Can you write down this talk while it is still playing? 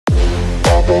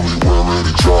only wearing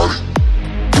exotic.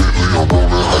 Lately I'm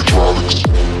rolling hydraulics.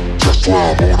 That's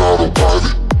why I'm on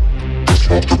autopilot. I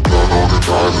smoke the blunt on an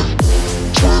island.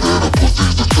 Sweat and the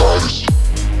pussy's the tightest.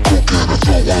 Coke in the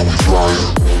throat while we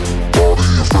flying. All of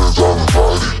your friends are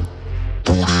invited.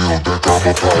 Booty on deck, I'm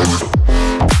a pilot.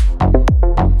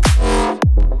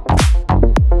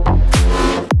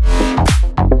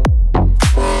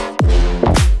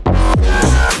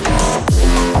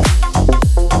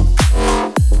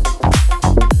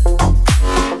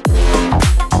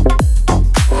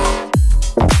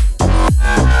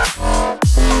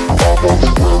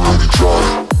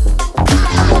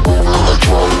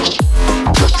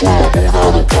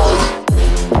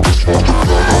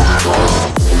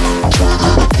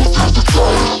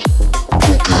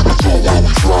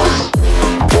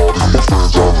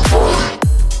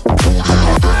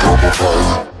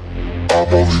 I'm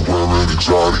only wearing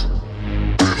exotic.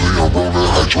 Lately I'm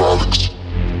rolling hydraulics.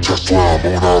 That's why I'm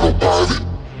on autopilot.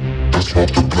 I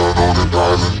smoke the blunt on an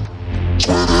island.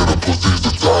 Sweat and the pussy's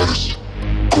the tightest.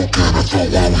 Coke in the throat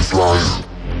while we flying.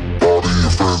 All of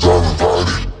your friends are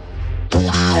invited. Booty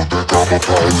on deck, I'm a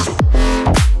pilot.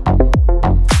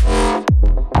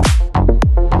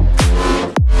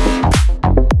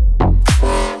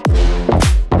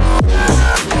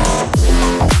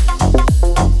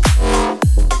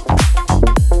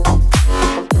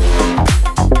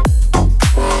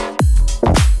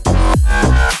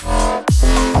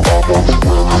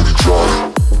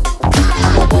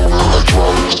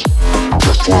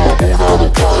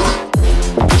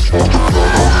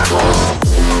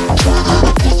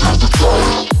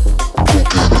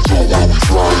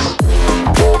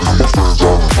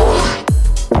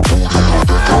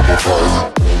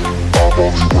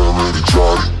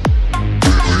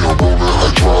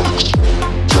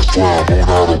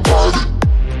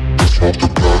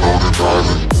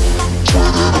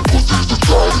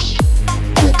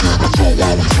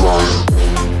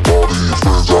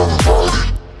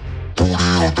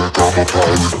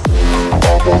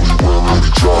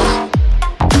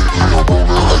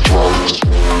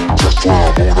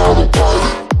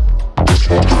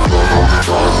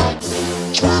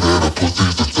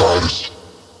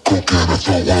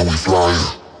 While we flying,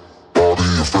 all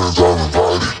of your friends are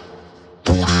invited.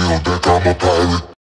 Booty on deck, I'm a pilot.